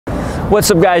What's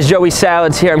up guys, Joey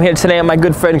Salads here. I'm here today with my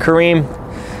good friend Karim,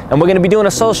 and we're gonna be doing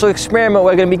a social experiment.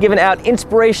 We're gonna be giving out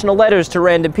inspirational letters to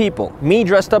random people. Me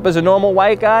dressed up as a normal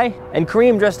white guy, and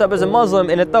Karim dressed up as a Muslim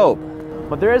in a thobe.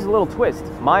 But there is a little twist.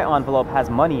 My envelope has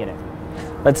money in it.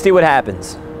 Let's see what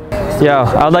happens. Yo,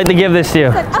 I'd like to give this to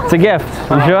you. It's a gift.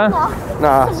 You sure?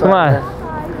 Nah. Come on.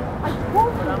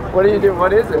 What do you do?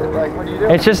 What is it? Like, what do you do?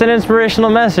 It's just an inspirational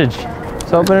message.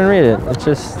 Just open and read it. It's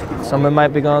just, someone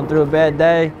might be going through a bad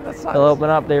day. They'll open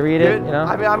up, they read it, you know?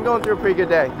 I mean, I'm going through a pretty good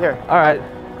day. Here. All right.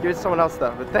 Give it to someone else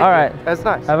though. But thank you. All right. That's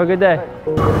nice. Have a good day.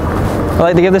 I'd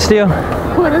like to give this to you.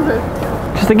 What is it?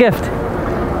 Just a gift.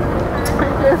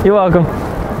 Thank you. You're welcome.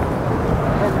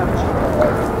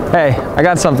 Hey, I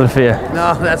got something for you.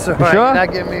 No, that's all right. Sure? You're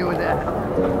not getting me with that.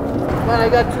 Man, I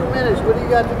got 2 minutes. What do you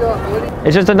got to go?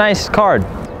 It's just a nice card.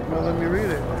 Well, let me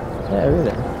read it. Yeah, read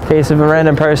it. In case if a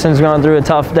random person's going through a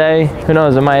tough day, who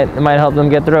knows, it might help them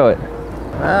get through it.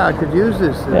 Ah, I could use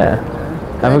this. Yeah.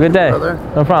 Have a good day. Brother.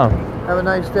 No problem. Have a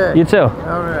nice day. You too.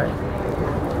 All right.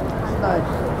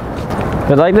 Nice.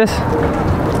 You like this?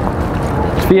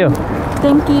 It's for you.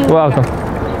 Thank you. You're welcome.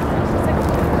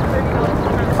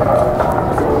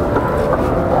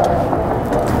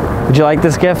 Would you like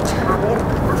this gift?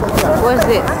 What's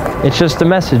this? It's just a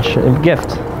message, a gift.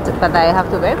 But I have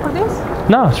to pay for this?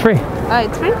 No, it's free. Oh,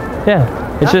 it's free?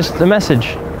 Yeah, it's just a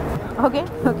message. Okay, okay.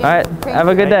 All right, have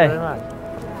a good day.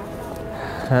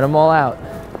 Let them all out.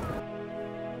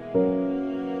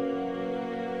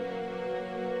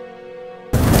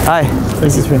 Hi,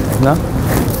 this is for you. No?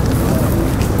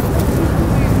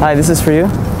 Hi, this is for you.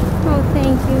 Oh,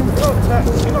 thank you.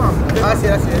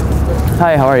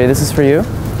 Hi, how are you? This is for you.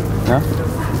 No?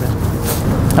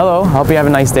 Hello, hope you have a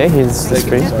nice day. Here's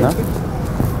for you. No?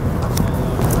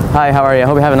 Hi, how are you? I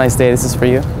hope you have a nice day. This is for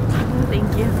you.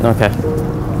 Thank you. Okay.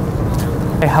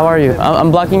 Hey, how are you?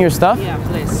 I'm blocking your stuff. Yeah,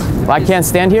 please. I can't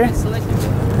stand here?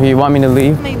 You want me to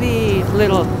leave? Maybe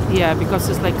little, yeah, because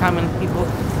it's like common people.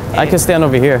 I can stand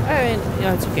over here.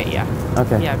 Yeah, it's okay, yeah.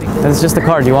 Okay. Yeah, because It's just a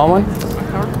card. You want one?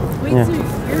 Wait, Yeah. so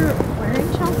you're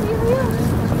wearing Chelsea here?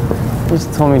 You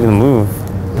just told me to move.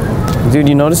 Dude,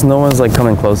 you notice no one's like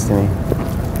coming close to me.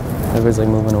 Everybody's like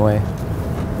moving away.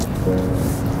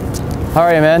 How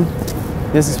are you, man?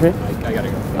 This is for you? I gotta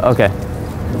go. Okay.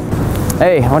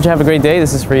 Hey, why don't you have a great day?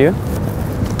 This is for you.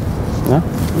 No?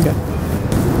 Okay.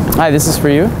 Hi, this is for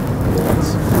you.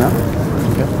 No?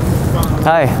 Okay.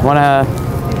 Hi, wanna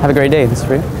have a great day? This is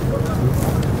for you.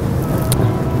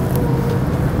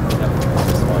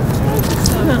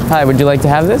 Hi, would you like to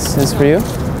have this? This is for you.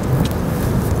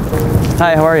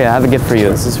 Hi, how are you? I have a gift for you.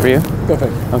 This is for you.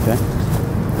 Perfect. Okay.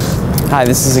 Hi,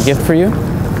 this is a gift for you.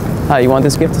 Hi, you want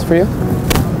this gift? This is for you.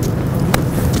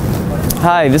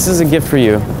 Hi, this is a gift for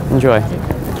you. Enjoy.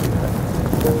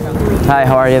 Hi,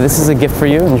 how are you? This is a gift for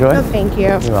you. Enjoy. Oh, thank you.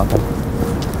 You're welcome.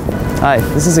 Hi,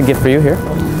 this is a gift for you. Here.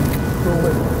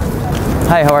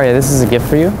 Hi, how are you? This is a gift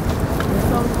for you.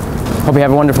 Hope you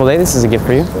have a wonderful day. This is a gift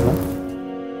for you.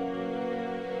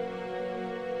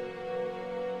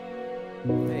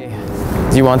 Hey,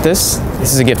 do you want this?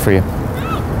 This is a gift for you.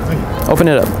 Open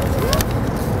it up.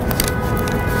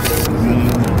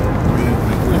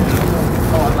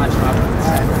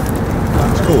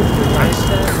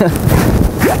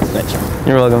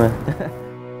 You're welcome, man.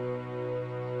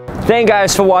 Thank you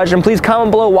guys for watching. Please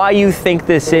comment below why you think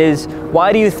this is.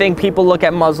 Why do you think people look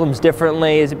at Muslims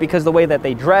differently? Is it because of the way that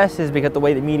they dress? Is it because of the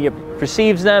way the media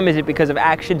perceives them? Is it because of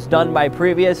actions done by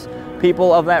previous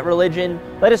people of that religion?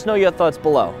 Let us know your thoughts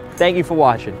below. Thank you for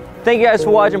watching. Thank you guys for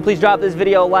watching. Please drop this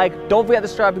video a like. Don't forget to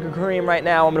subscribe to Karim right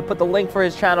now. I'm going to put the link for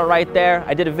his channel right there.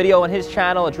 I did a video on his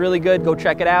channel. It's really good. Go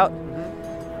check it out.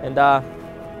 And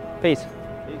peace.